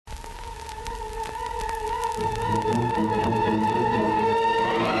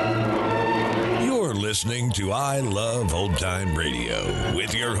listening to I Love Old Time Radio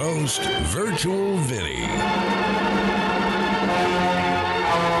with your host, Virtual Vinny.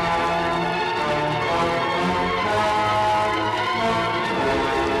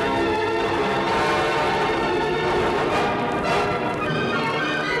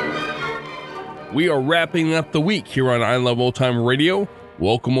 We are wrapping up the week here on I Love Old Time Radio.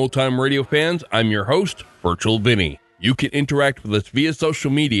 Welcome, Old Time Radio fans. I'm your host, Virtual Vinny. You can interact with us via social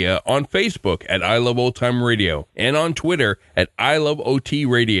media on Facebook at I Love Old Time Radio and on Twitter at I Love OT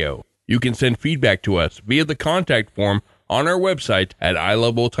Radio. You can send feedback to us via the contact form on our website at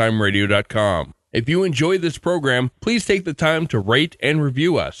iloveoldtimeradio.com. If you enjoy this program, please take the time to rate and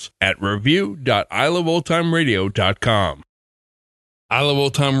review us at review.iloveoldtimeradio.com. I Love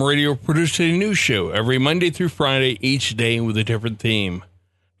Old Time Radio produces a new show every Monday through Friday, each day with a different theme.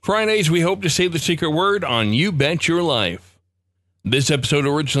 Fridays, we hope to say the secret word on You Bet Your Life. This episode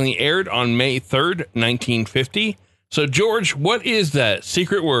originally aired on May 3rd, 1950. So, George, what is that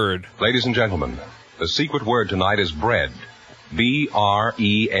secret word? Ladies and gentlemen, the secret word tonight is bread.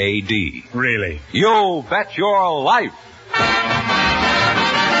 B-R-E-A-D. Really? You bet your life.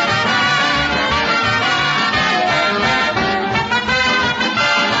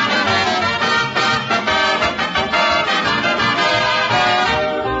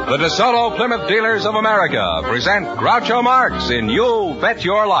 The DeSoto Plymouth Dealers of America present Groucho Marx in You Bet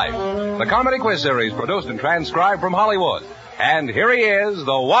Your Life, the comedy quiz series produced and transcribed from Hollywood. And here he is,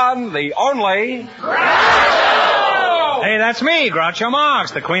 the one, the only... Groucho! Hey, that's me, Groucho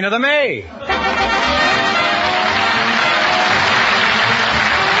Marx, the Queen of the May.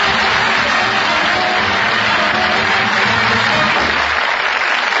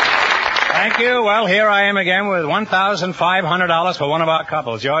 Thank you. Well, here I am again with $1,500 for one of our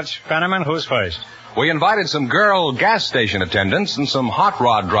couples. George Fenneman, who's first? We invited some girl gas station attendants and some hot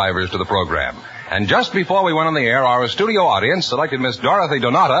rod drivers to the program. And just before we went on the air, our studio audience selected Miss Dorothy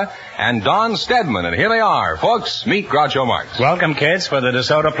Donata and Don Stedman. And here they are. Folks, meet Groucho Marx. Welcome, kids, for the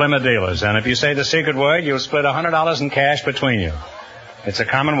DeSoto Plymouth Dealers. And if you say the secret word, you'll split $100 in cash between you. It's a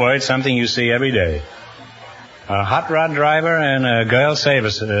common word, something you see every day. A hot rod driver and a girl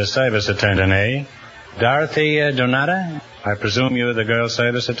service attendant, eh? Dorothy Donata? I presume you're the girl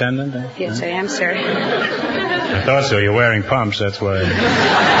service attendant? Eh? Yes, I am, sir. I thought so. You're wearing pumps, that's why.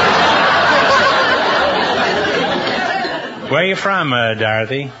 Where are you from,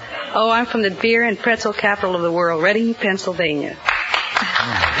 Dorothy? Oh, I'm from the beer and pretzel capital of the world, Reading, Pennsylvania.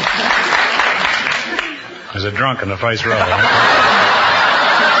 There's a drunk in the first row, right?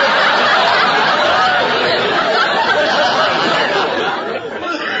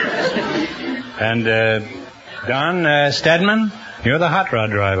 And, Don Stedman, you're the hot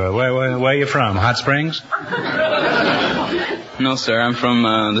rod driver. Where are you from? Hot Springs? No, sir. I'm from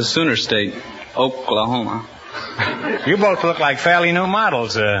the Sooner State, Oklahoma. You both look like fairly new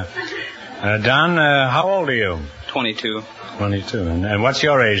models. Don, how old are you? 22. 22. And what's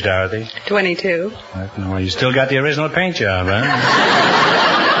your age, Dorothy? 22. Well, you still got the original paint job, huh?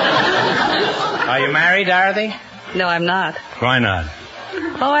 Are you married, Dorothy? No, I'm not. Why not?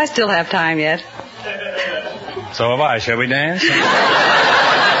 Oh, I still have time yet. So have I. Shall we dance?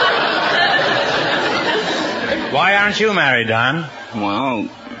 Why aren't you married, Don? Well,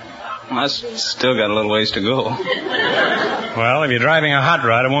 I still got a little ways to go. Well, if you're driving a hot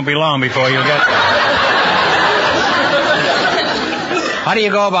rod, it won't be long before you'll get there. How do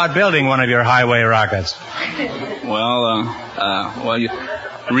you go about building one of your highway rockets? Well, you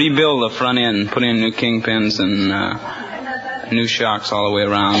rebuild the front end, put in new kingpins and new shocks all the way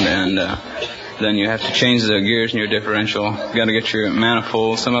around, and then you have to change the gears in your differential. You got to get your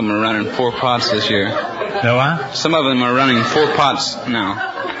manifold. Some of them are running 4 pots this year. No what? Some of them are running 4 pots now.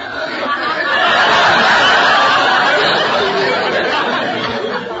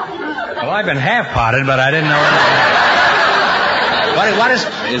 Well, I've been half-potted, but I didn't know.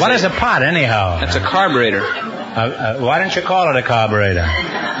 What is a pot, anyhow? It's a carburetor. Why don't you call it a carburetor?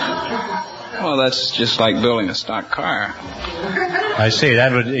 Well, that's just like building a stock car. I see.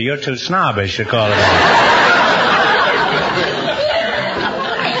 You're too snobbish to call it that.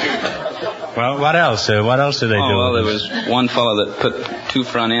 Well, what else? What else do they do? Well, there was one fellow that put 2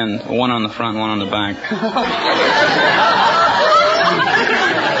 front ends, one on the front, one on the back.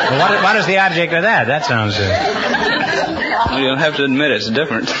 Well, what is the object of that? That sounds... Well, you'll have to admit it's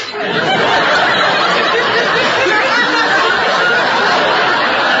different.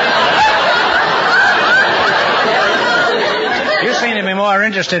 You seem to be more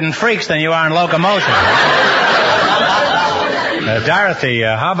interested in freaks than you are in locomotion. Dorothy,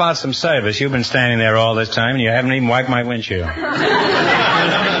 how about some service? You've been standing there all this time and you haven't even wiped my windshield.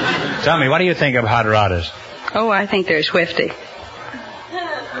 Tell me, what do you think of hot rodders? Oh, I think they're swifty.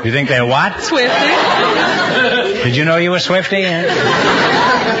 You think they're what? Swifty? Did you know you were swifty?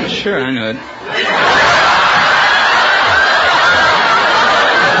 Sure, I knew it.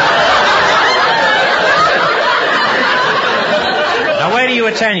 Now, where do you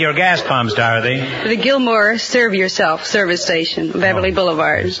attend your gas pumps, Dorothy? The Gilmore Serve Yourself service station, Beverly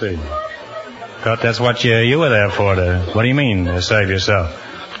Boulevard. I see. Thought that's what you were there for. What do you mean, serve yourself?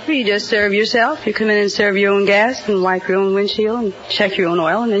 Well, you just serve yourself. You come in and serve your own gas and wipe your own windshield and check your own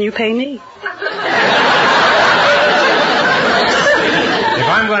oil, and then you pay me. If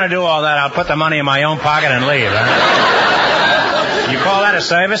I'm going to do all that, I'll put the money in my own pocket and leave, huh? You call that a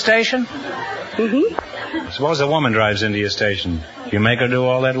service station? Mm-hmm. Suppose a woman drives into your station. You make her do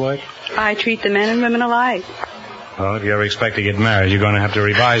all that work? I treat the men and women alike. Well, if you ever expect to get married, you're going to have to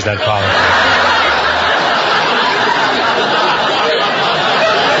revise that policy.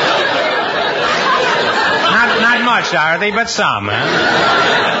 Not much, Dorothy, but some,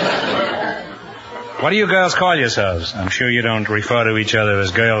 huh? What do you girls call yourselves? I'm sure you don't refer to each other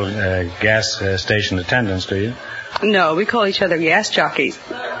as gas station attendants, do you? No, we call each other gas jockeys.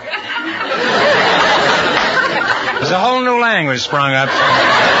 There's a whole new language sprung up.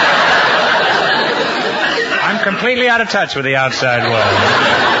 I'm completely out of touch with the outside world.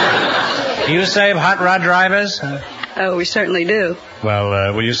 Do you save hot rod drivers? Oh, we certainly do.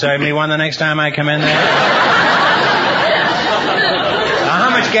 Well, will you save me one the next time I come in there? Now, how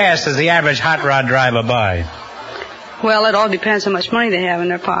much gas does the average hot rod driver buy? Well, it all depends how much money they have in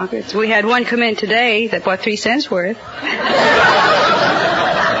their pockets. We had one come in today that bought 3 cents worth.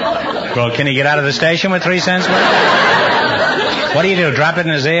 Well, can he get out of the station with 3 cents worth? What do? Drop it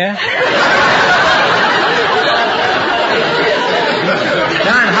in his ear?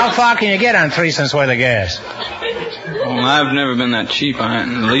 Don, how far can you get on 3 cents worth of gas? Well, I've never been that cheap on it.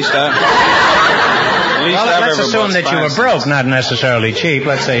 Let's assume that you were broke, not necessarily cheap.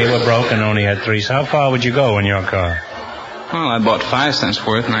 Let's say you were broke and only had 3 cents. How far would you go in your car? Well, I bought 5 cents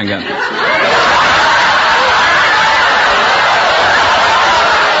worth and I got...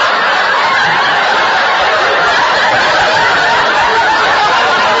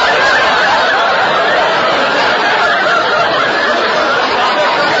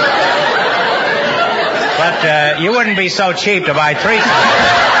 You wouldn't be so cheap to buy 3 cents.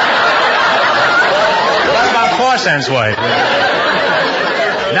 What about 4 cents worth?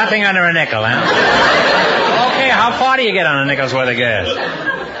 Nothing under a nickel, huh? Okay, how far do you get on a nickel's worth of gas?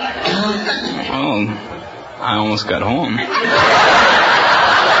 Oh, I almost got home.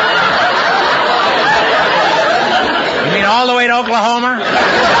 You mean all the way to Oklahoma?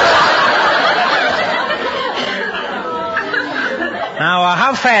 Now,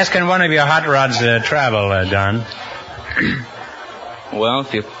 how fast can one of your hot rods travel, Don? Well,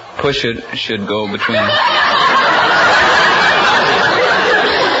 if you push it, it should go between... No,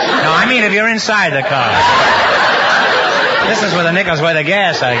 I mean if you're inside the car. This is with a nickel's worth of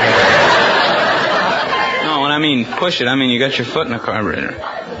gas, I guess. No, when I mean push it, I mean you got your foot in the carburetor.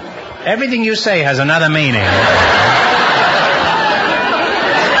 Everything you say has another meaning.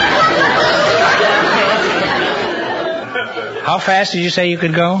 How fast did you say you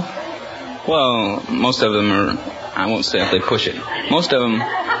could go? Well, most of them are... I won't say if they push it. Most of them...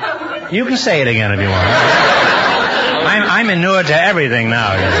 You can say it again if you want. I'm inured to everything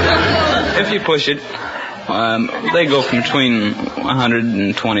now. If you push it, they go from between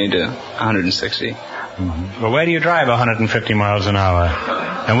 120 to 160. Mm-hmm. Well, where do you drive 150 miles an hour?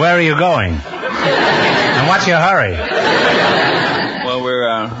 And where are you going? And what's your hurry? Well,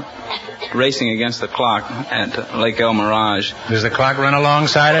 we're racing against the clock at Lake El Mirage. Does the clock run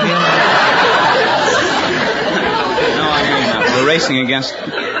alongside of you? No, I mean, we're racing against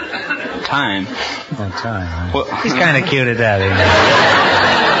time. Oh, time. Well, he's kind of cute at that, isn't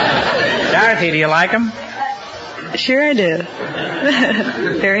he? Dorothy, do you like him? Sure I do.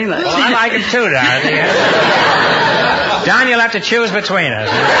 Very much. Well, I like him too, Dorothy. Don, you'll have to choose between us.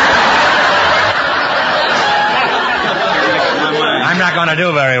 I'm not going to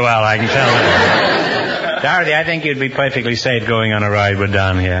do very well, I can tell you. Dorothy, I think you'd be perfectly safe going on a ride with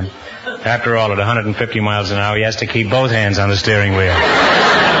Don here. After all, at 150 miles an hour, he has to keep both hands on the steering wheel.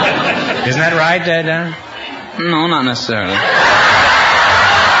 Isn't that right, Don? No, not necessarily.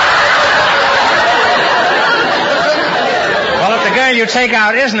 Well, if the girl you take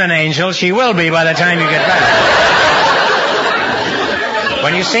out isn't an angel, she will be by the time you get back.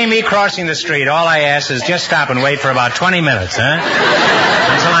 When you see me crossing the street, all I ask is just stop and wait for about 20 minutes, huh?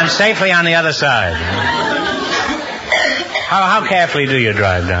 Until I'm safely on the other side. How carefully do you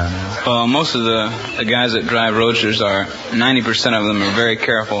drive, Don? Well, most of the guys that drive roadsters 90% of them are very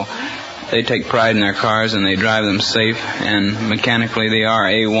careful. They take pride in their cars and they drive them safe, and mechanically they are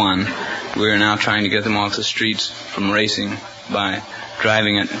A1. We're now trying to get them off the streets from racing by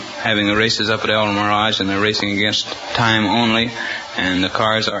driving it, having the races up at El Mirage, and they're racing against time only, and the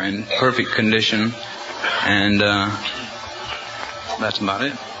cars are in perfect condition, and that's about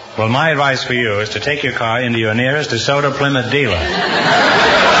it. Well, my advice for you is to take your car into your nearest DeSoto Plymouth dealer.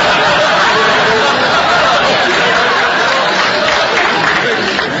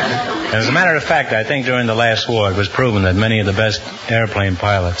 As a matter of fact, I think during the last war it was proven that many of the best airplane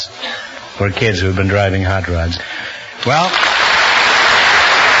pilots were kids who had been driving hot rods. Well,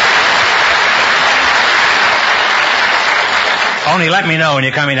 only let me know when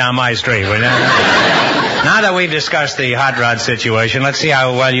you're coming down my street, will you? Now that we've discussed the hot rod situation, let's see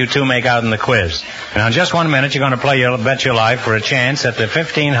how well you two make out in the quiz. Now, in just 1 minute, you're going to play your Bet Your Life for a chance at the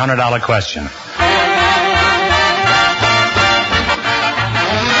 $1,500 question.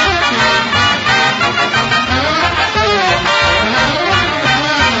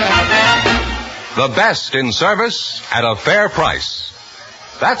 The best in service at a fair price.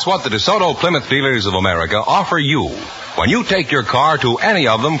 That's what the DeSoto Plymouth Dealers of America offer you when you take your car to any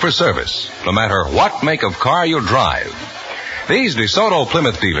of them for service, no matter what make of car you drive. These DeSoto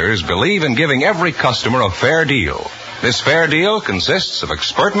Plymouth dealers believe in giving every customer a fair deal. This fair deal consists of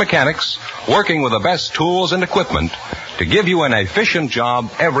expert mechanics working with the best tools and equipment to give you an efficient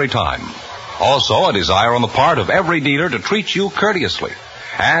job every time. Also, a desire on the part of every dealer to treat you courteously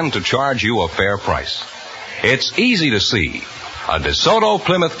and to charge you a fair price. It's easy to see. A DeSoto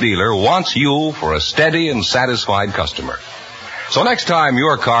Plymouth dealer wants you for a steady and satisfied customer. So next time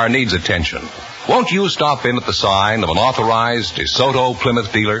your car needs attention, won't you stop in at the sign of an authorized DeSoto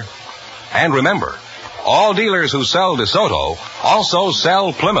Plymouth dealer? And remember, all dealers who sell DeSoto also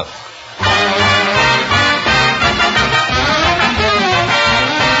sell Plymouth.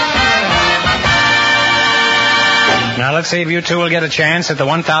 Now, let's see if you two will get a chance at the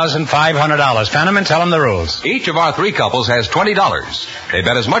 $1,500. Fenneman, tell them the rules. Each of our three couples has $20. They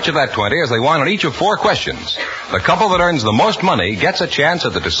bet as much of that $20 as they want on each of 4 questions. The couple that earns the most money gets a chance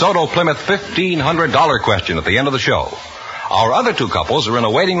at the DeSoto Plymouth $1,500 question at the end of the show. Our other 2 couples are in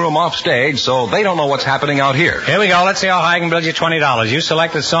a waiting room off stage, so they don't know what's happening out here. Here we go. Let's see how high I can build you $20. You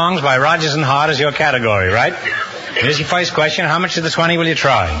selected songs by Rodgers and Hart as your category, right? Here's your first question. How much of the 20 will you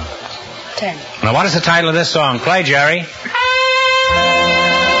try? 10. Now, what is the title of this song? Play, Jerry.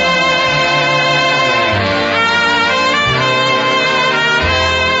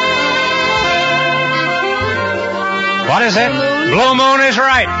 What is it? Blue Moon is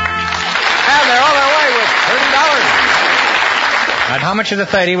right. And they're on their way with $30. And how much of the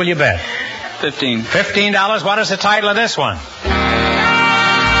 30 will you bet? 15. $15. What is the title of this one?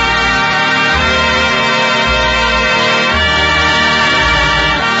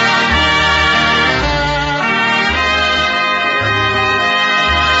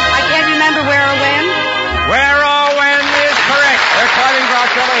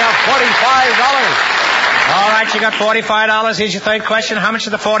 $45. All right, you got $45. Here's your third question. How much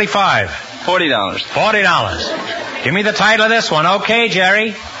is the 45? $40. $40. Give me the title of this one. Okay,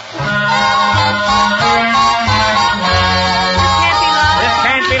 Jerry. This Can't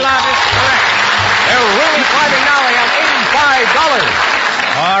Be Love is correct. They're really climbing now. They have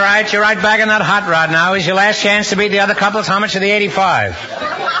 $85. All right, you're right back in that hot rod now. Is your last chance to beat the other couples. How much of the 85?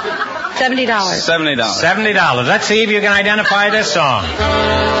 $70. $70. Let's see if you can identify this song.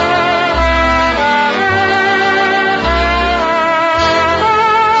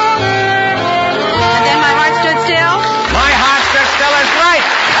 And then My Heart Stood Still? My Heart Stood Still is right.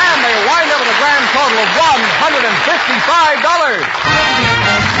 And they wind up with a grand total of $155.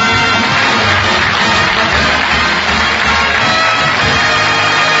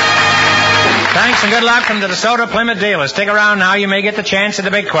 Thanks and good luck from the DeSoto Plymouth dealers. Stick around now. You may get the chance at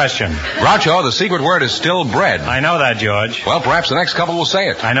the big question. Groucho, the secret word is still bread. I know that, George. Well, perhaps the next couple will say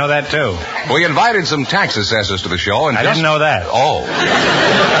it. I know that, too. We invited some tax assessors to the show. And I didn't know that. Oh.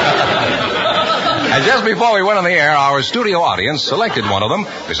 And just before we went on the air, our studio audience selected one of them,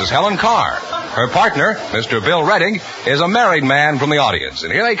 Mrs. Helen Carr. Her partner, Mr. Bill Redding, is a married man from the audience.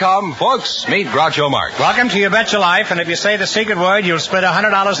 And here they come. Folks, meet Groucho Marx. Welcome to Your Bet Your Life, and if you say the secret word, you'll split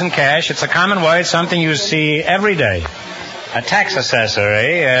 $100 in cash. It's a common word, something you see every day. A tax assessor,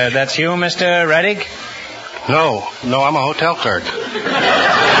 eh? That's you, Mr. Redding? No, I'm a hotel clerk.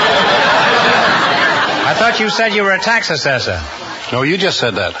 I thought you said you were a tax assessor. No, you just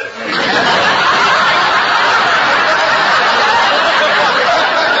said that.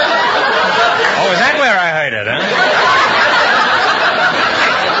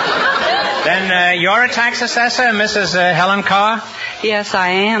 you're a tax assessor, Mrs. Helen Carr? Yes, I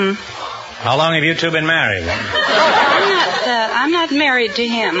am. How long have you two been married? I'm not married to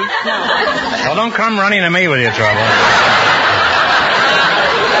him. No. Well, don't come running to me with your trouble.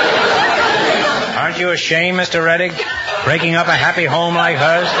 Aren't you ashamed, Mr. Reddick? Breaking up a happy home like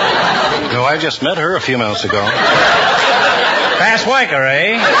hers? No, I just met her a few minutes ago. Fast worker,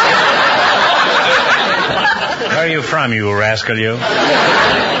 eh? Where are you from, you rascal, you?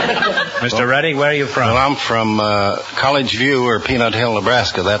 Mr. Reddick, where are you from? Well, I'm from College View or Peanut Hill,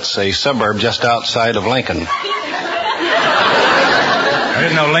 Nebraska. That's a suburb just outside of Lincoln. I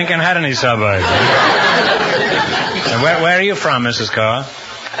didn't know Lincoln had any suburbs. And where are you from, Mrs. Carr?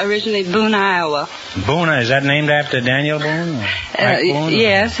 Originally Boone, Iowa. Boone, is that named after Daniel Boone? Boone?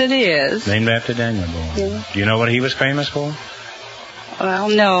 Yes, it is. Named after Daniel Boone. Yeah. Do you know what he was famous for? Well,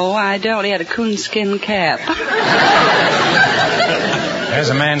 no, I don't. He had a coonskin cap. There's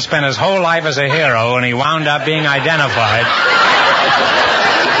a man spent his whole life as a hero, and he wound up being identified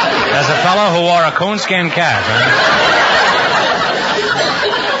as a fellow who wore a coonskin cap.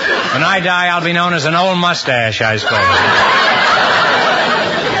 When I die, I'll be known as an old mustache, I suppose.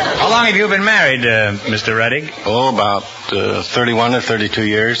 How long have you been married, Mr. Reddick? Oh, about 31 or 32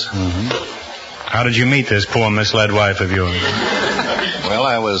 years. Mm-hmm. How did you meet this poor misled wife of yours? Well,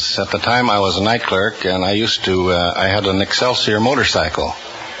 at the time I was a night clerk, and I had an Excelsior motorcycle.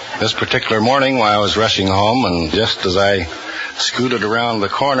 This particular morning, while I was rushing home, and just as I scooted around the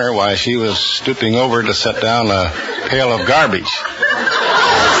corner, while she was stooping over to set down a pail of garbage.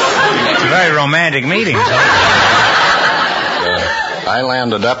 It's a very romantic meeting, I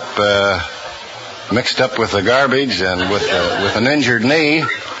landed up, mixed up with the garbage and with an injured knee.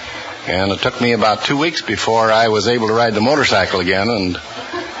 And it took me about 2 weeks before I was able to ride the motorcycle again. And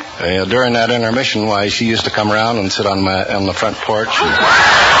during that intermission, why she used to come around and sit on the front porch.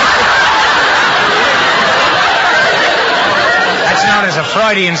 That's known as a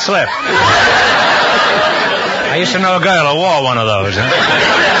Freudian slip. I used to know a girl who wore one of those. Huh?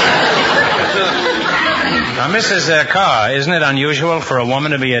 Now, Mrs. Carr, isn't it unusual for a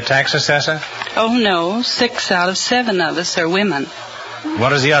woman to be a tax assessor? Oh, no. 6 out of 7 of us are women.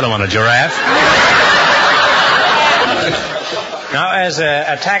 What is the other one, a giraffe? Now, as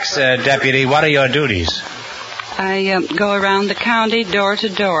a tax deputy, what are your duties? I go around the county door to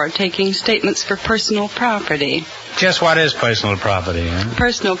door taking statements for personal property. Just what is personal property? Huh?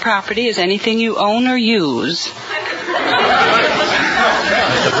 Personal property is anything you own or use. That's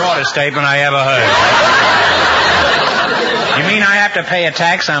the broadest statement I ever heard. You mean I have to pay a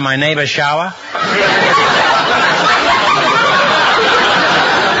tax on my neighbor's shower?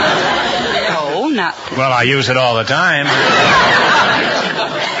 Well, I use it all the time.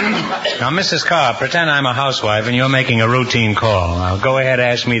 Now, Mrs. Carr, pretend I'm a housewife and you're making a routine call. Now, go ahead and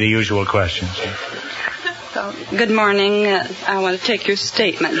ask me the usual questions. So, good morning. I want to take your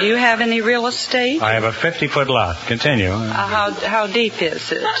statement. Do you have any real estate? I have a 50-foot lot. Continue. How deep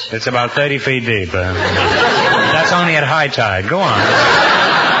is it? It's about 30 feet deep. That's only at high tide. Go on.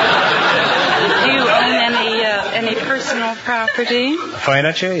 Do you own any personal property?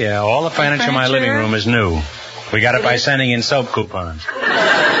 Furniture? Yeah, all the furniture in my living room is new. We got it by sending in soap coupons.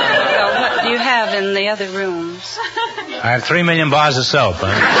 Well, what do you have in the other rooms? I have 3 million bars of soap. Huh?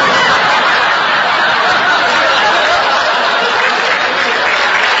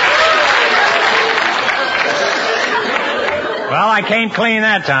 Well, I came clean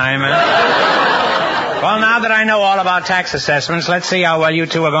that time. Well, now that I know all about tax assessments, let's see how well you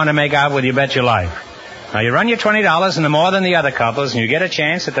two are going to make out with You Bet Your Life. Now, you run your $20 into more than the other couples, and you get a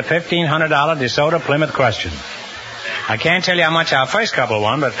chance at the $1,500 DeSoto Plymouth question. I can't tell you how much our first couple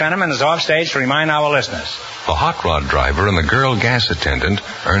won, but Fenneman is off stage to remind our listeners. The hot rod driver and the girl gas attendant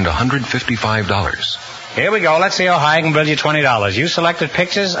earned $155. Here we go. Let's see how high I can build you $20. You selected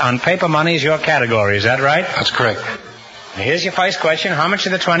pictures on paper money as your category. Is that right? That's correct. Now, here's your first question. How much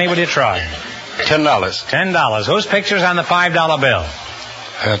of the 20 will you try? $10. $10. Whose picture's on the $5 bill?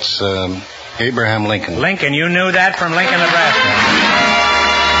 That's Abraham Lincoln. Lincoln. You knew that from Lincoln, Nebraska.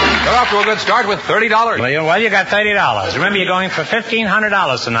 You're off to a good start with $30. Well, you got $30. Remember, you're going for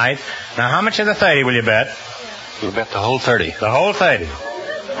 $1,500 tonight. Now, how much of the 30 will you bet? We'll bet the whole 30. The whole 30.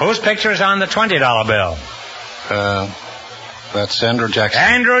 Whose picture is on the $20 bill? That's Andrew Jackson.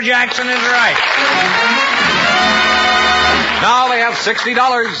 Andrew Jackson is right. Now they have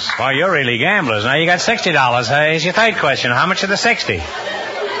 $60. Well, you're really gamblers. Now you got $60. Here's your third question. How much of the 60?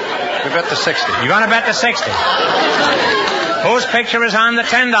 We bet the 60. You're going to bet the 60. Whose picture is on the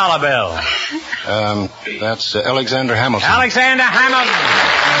 $10 bill? That's Alexander Hamilton. Alexander Hamilton.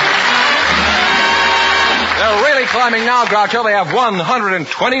 They're really climbing now, Groucho. They have $120.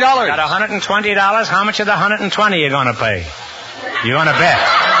 Got $120. How much of the 120 you going to pay? You going to bet?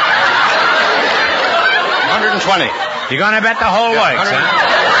 120. You're going to bet the whole works, huh?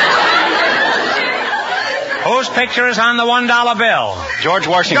 Whose picture is on the $1 bill? George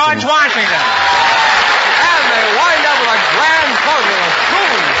Washington. George Washington. And they wind up with a grand total of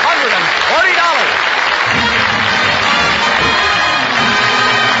 $240.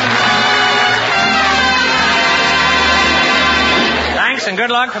 Thanks and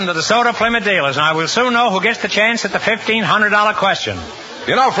good luck from the DeSoto Plymouth dealers. Now, we'll soon know who gets the chance at the $1,500 question.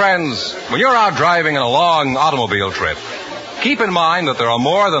 You know, friends, when you're out driving in a long automobile trip, keep in mind that there are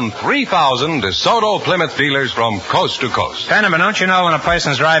more than 3,000 DeSoto Plymouth dealers from coast to coast. Fenneman, don't you know when a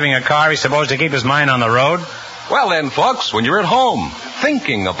person's driving a car, he's supposed to keep his mind on the road? Well then, folks, when you're at home,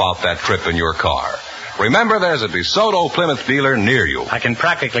 thinking about that trip in your car, remember there's a DeSoto Plymouth dealer near you. I can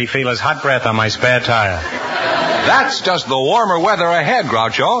practically feel his hot breath on my spare tire. That's just the warmer weather ahead,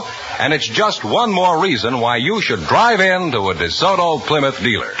 Groucho, and it's just one more reason why you should drive in to a DeSoto Plymouth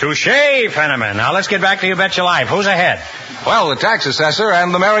dealer. Touché, Fenneman. Now let's get back to You Bet Your Life. Who's ahead? Well, the tax assessor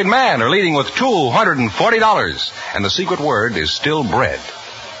and the married man are leading with $240, and the secret word is still bread.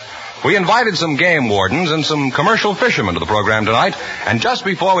 We invited some game wardens and some commercial fishermen to the program tonight, and just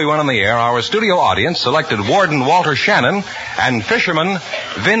before we went on the air, our studio audience selected Warden Walter Shannon and fisherman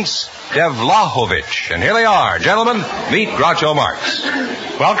Vince Devlahovich. And here they are. Gentlemen, meet Groucho Marx.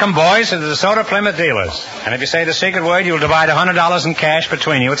 Welcome, boys, to the DeSoto Plymouth dealers. And if you say the secret word, you'll divide $100 in cash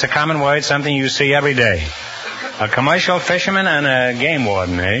between you. It's a common word, something you see every day. A commercial fisherman and a game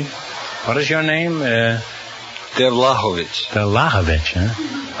warden, eh? What is your name? Devlahovich. Devlahovich, huh?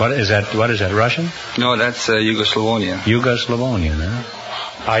 What is that, Russian? No, that's Yugoslavia. Yugoslavian, huh?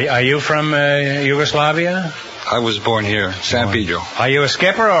 Are you from Yugoslavia? I was born here, San Pedro. Are you a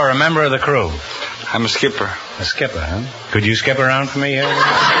skipper or a member of the crew? I'm a skipper. A skipper, huh? Could you skip around for me here?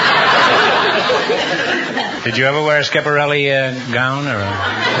 Did you ever wear a skipperelli gown or a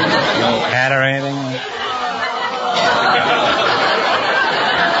hat or anything?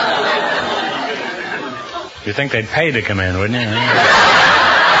 You'd think they'd pay to come in, wouldn't you?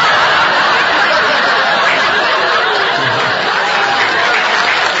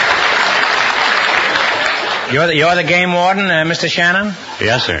 You're the game warden, Mr. Shannon?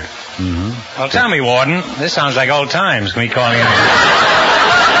 Yes, sir. Mm-hmm. Well, tell me, Warden, this sounds like old times. Can we call you?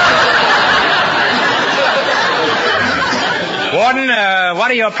 Warden,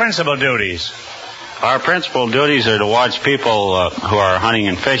 what are your principal duties? Our principal duties are to watch people who are hunting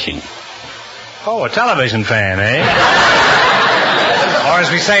and fishing. Oh, a television fan, eh? Or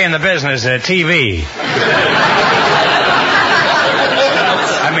as we say in the business, TV.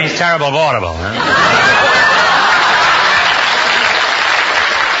 That means terrible vaudeville, huh?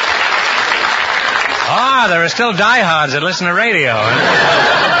 Ah, there are still diehards that listen to radio,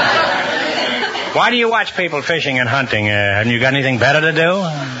 huh? Why do you watch people fishing and hunting? Haven't you got anything better to do,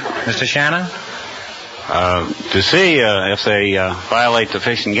 Mr. Shannon? To see if they violate the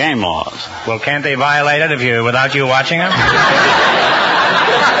fish and game laws. Well, can't they violate it without you watching them?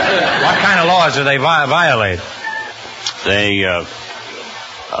 What kind of laws do they violate? They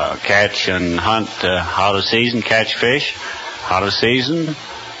catch and hunt out of season, catch fish out of season,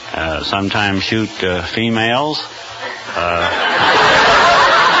 sometimes shoot females.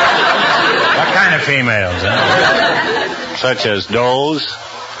 What kind of females? Huh? Such as does.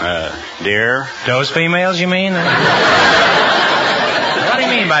 Deer. Does females, you mean? What do you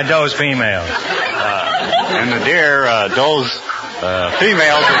mean by does females? And the deer, does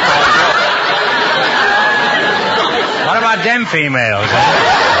females are called does. What about them females?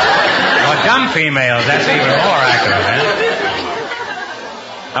 Or dumb females? That's even more accurate, huh?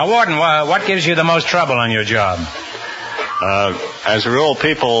 Now, Warden, what gives you the most trouble on your job? As a rule,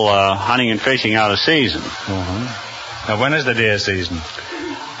 people hunting and fishing out of season. Mm-hmm. Now, when is the deer season?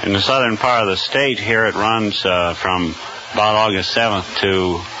 In the southern part of the state, here it runs from about August 7th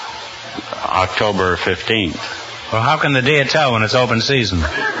to October 15th. Well, how can the deer tell when it's open season? Well,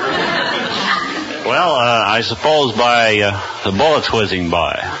 I suppose by the bullets whizzing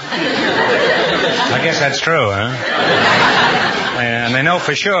by. I guess that's true, huh? And they know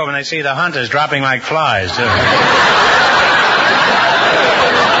for sure when they see the hunters dropping like flies, too.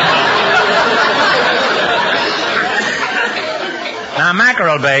 Now,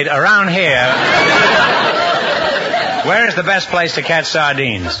 mackerel bait, around here, where is the best place to catch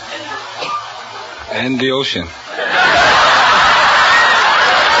sardines? In the ocean.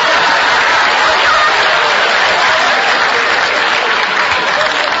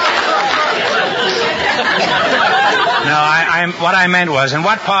 No, what I meant was, in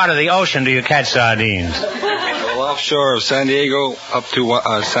what part of the ocean do you catch sardines? Well, offshore of San Diego up to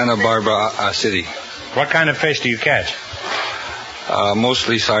Santa Barbara City. What kind of fish do you catch?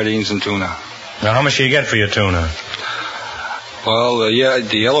 Mostly sardines and tuna. Now, how much do you get for your tuna? Well, the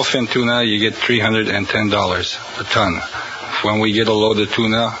yellowfin tuna, you get $310 a ton. When we get a load of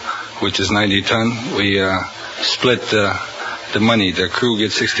tuna, which is 90 ton, we split the money. The crew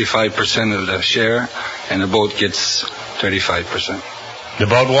gets 65% of the share, and the boat gets 35%. The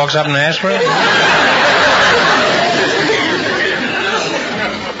boat walks up and asks for it?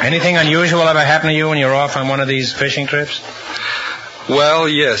 Anything unusual ever happen to you when you're off on one of these fishing trips? Well,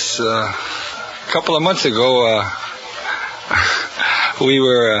 yes. A couple of months ago, we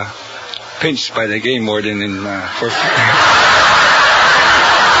were pinched by the game warden for...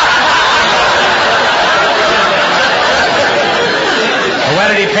 Where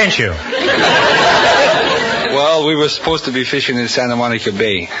did he pinch you? Well, we were supposed to be fishing in Santa Monica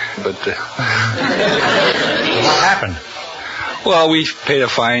Bay, but... What happened? Well, we paid a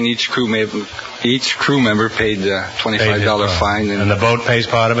fine. Each crew member paid $25 fine. And the boat pays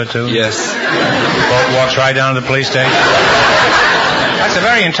part of it, too? Yes. The boat walks right down to the police station? That's a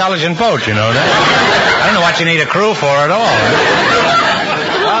very intelligent boat, you know that? I don't know what you need a crew for at all.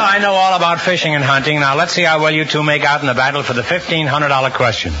 Well, I know all about fishing and hunting. Now, let's see how well you two make out in the battle for the $1,500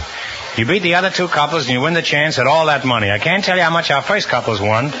 question. You beat the other two couples and you win the chance at all that money. I can't tell you how much our first couple's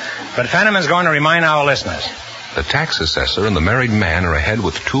won, but Fenneman's going to remind our listeners. The tax assessor and the married man are ahead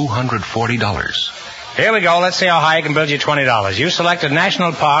with $240. Here we go. Let's see how high I can build you $20. You selected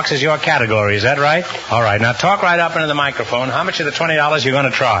national parks as your category. Is that right? All right. Now talk right up into the microphone. How much of the $20 you're going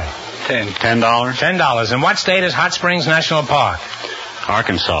to try? $10. $10. In what state is Hot Springs National Park?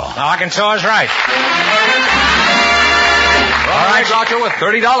 Arkansas. Arkansas is right. All right, Roger, with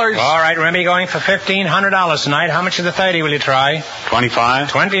 $30. All right, Remy, going for $1,500 tonight. How much of the 30 will you try? 25.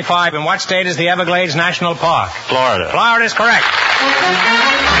 25. In what state is the Everglades National Park? Florida. Florida is correct.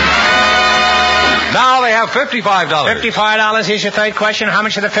 Now they have $55. $55. Here's your third question. How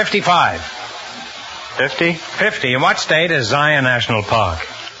much of the 55? 50. 50. In what state is Zion National Park?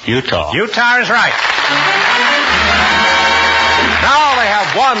 Utah. Utah is right. Now they have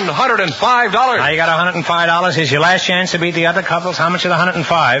 $105. Now you got $105. Here's your last chance to beat the other couples. How much of the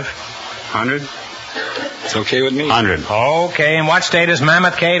 105? 100. It's okay with me. 100. Okay. In what state is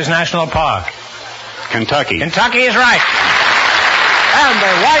Mammoth Caves National Park? Kentucky. Kentucky is right. And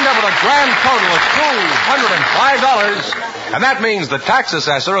they wind up with a grand total of $205. And that means the tax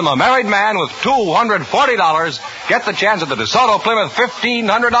assessor and the married man with $240 get the chance at the DeSoto Plymouth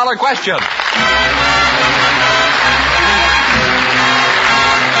 $1,500 question.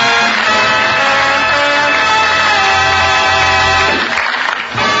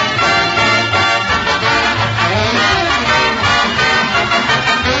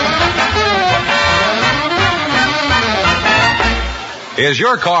 Is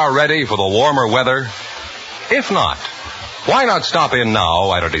your car ready for the warmer weather? If not, why not stop in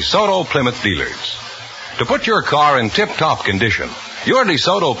now at a DeSoto Plymouth dealer's? To put your car in tip-top condition, your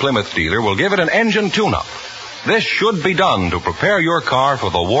DeSoto Plymouth dealer will give it an engine tune-up. This should be done to prepare your car for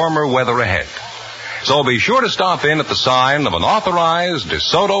the warmer weather ahead. So be sure to stop in at the sign of an authorized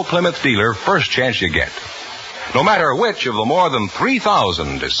DeSoto Plymouth dealer first chance you get. No matter which of the more than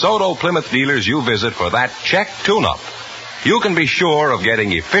 3,000 DeSoto Plymouth dealers you visit for that check tune-up, you can be sure of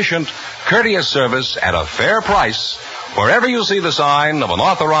getting efficient, courteous service at a fair price wherever you see the sign of an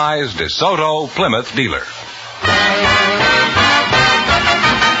authorized DeSoto Plymouth dealer.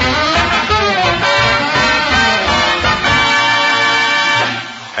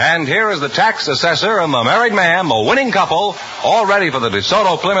 And here is the tax assessor and the married man, the winning couple, all ready for the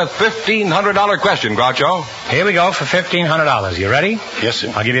DeSoto Plymouth $1,500 question, Groucho. Here we go for $1,500. You ready? Yes,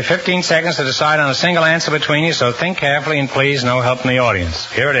 sir. I'll give you 15 seconds to decide on a single answer between you, so think carefully and please no help from the audience.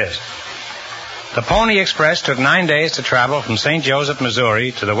 Here it is. The Pony Express took 9 days to travel from St. Joseph,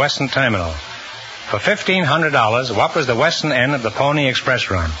 Missouri to the Western Terminal. For $1,500, what was the western end of the Pony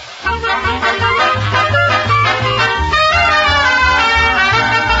Express run?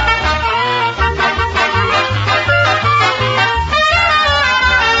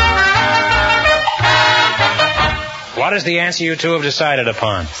 What is the answer you two have decided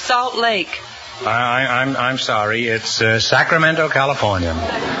upon? Salt Lake. I'm sorry. It's Sacramento, California.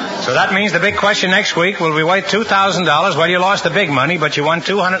 So that means the big question next week will be worth $2,000. Well, you lost the big money, but you won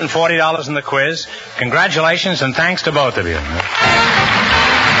 $240 in the quiz. Congratulations and thanks to both of you.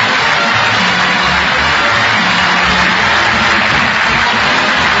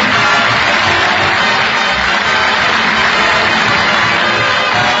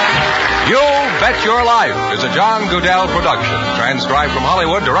 You Bet Your Life is a John Goodell production, transcribed from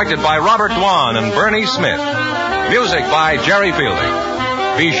Hollywood, directed by Robert Dwan and Bernie Smith. Music by Jerry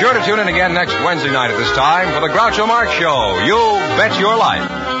Fielding. Be sure to tune in again next Wednesday night at this time for the Groucho Marx Show, You Bet Your Life,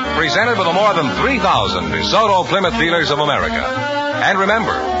 presented by the more than 3,000 DeSoto Plymouth dealers of America. And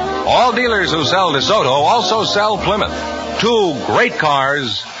remember, all dealers who sell DeSoto also sell Plymouth. Two great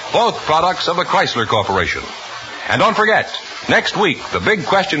cars, both products of the Chrysler Corporation. And don't forget, next week, the big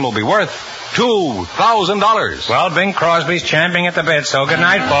question will be worth $2,000. Well, Bing Crosby's champing at the bit, so good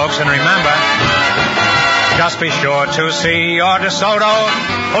night, folks. And remember, just be sure to see your DeSoto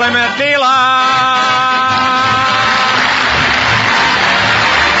Plymouth dealer.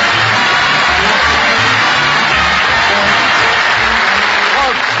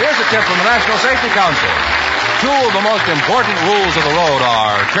 Here's a tip from the National Safety Council. Two of the most important rules of the road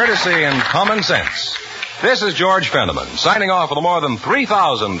are courtesy and common sense. This is George Fenneman, signing off for the more than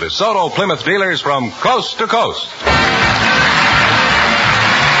 3,000 DeSoto Plymouth dealers from coast to coast.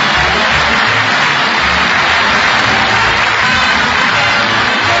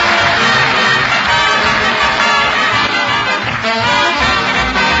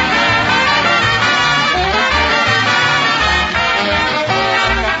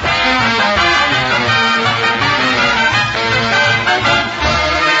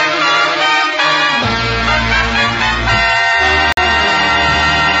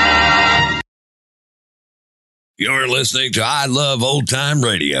 You're listening to I Love Old Time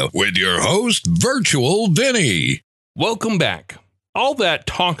Radio with your host, Virtual Vinny. Welcome back. All that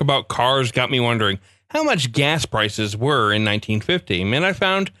talk about cars got me wondering how much gas prices were in 1950, and I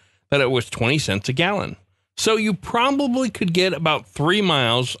found that it was 20 cents a gallon. So you probably could get about 3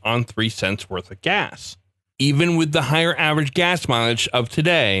 miles on 3 cents worth of gas. Even with the higher average gas mileage of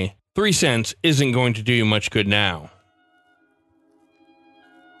today, 3 cents isn't going to do you much good now.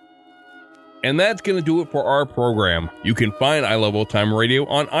 And that's going to do it for our program. You can find I Love Old Time Radio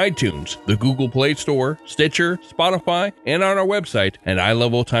on iTunes, the Google Play Store, Stitcher, Spotify, and on our website at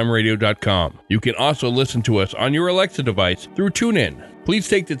iloveoldtimeradio.com. You can also listen to us on your Alexa device through TuneIn. Please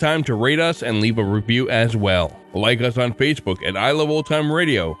take the time to rate us and leave a review as well. Like us on Facebook at I Love Old Time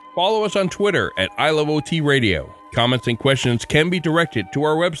Radio. Follow us on Twitter at I Love OT Radio. Comments and questions can be directed to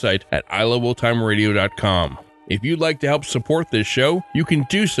our website at iloveoldtimeradio.com. If you'd like to help support this show, you can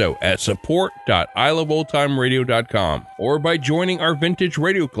do so at support.iloveoldtimeradio.com or by joining our Vintage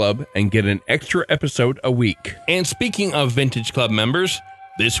Radio Club and get an extra episode a week. And speaking of Vintage Club members,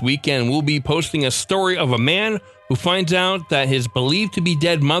 this weekend we'll be posting a story of a man who finds out that his believed to be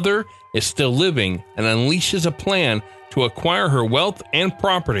dead mother is still living and unleashes a plan to acquire her wealth and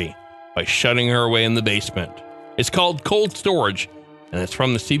property by shutting her away in the basement. It's called Cold Storage, and it's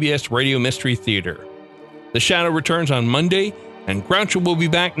from the CBS Radio Mystery Theater. The Shadow returns on Monday, and Groucho will be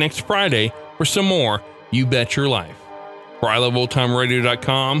back next Friday for some more You Bet Your Life. For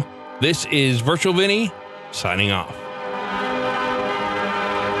iloveoldtimeradio.com, this is Virtual Vinny, signing off.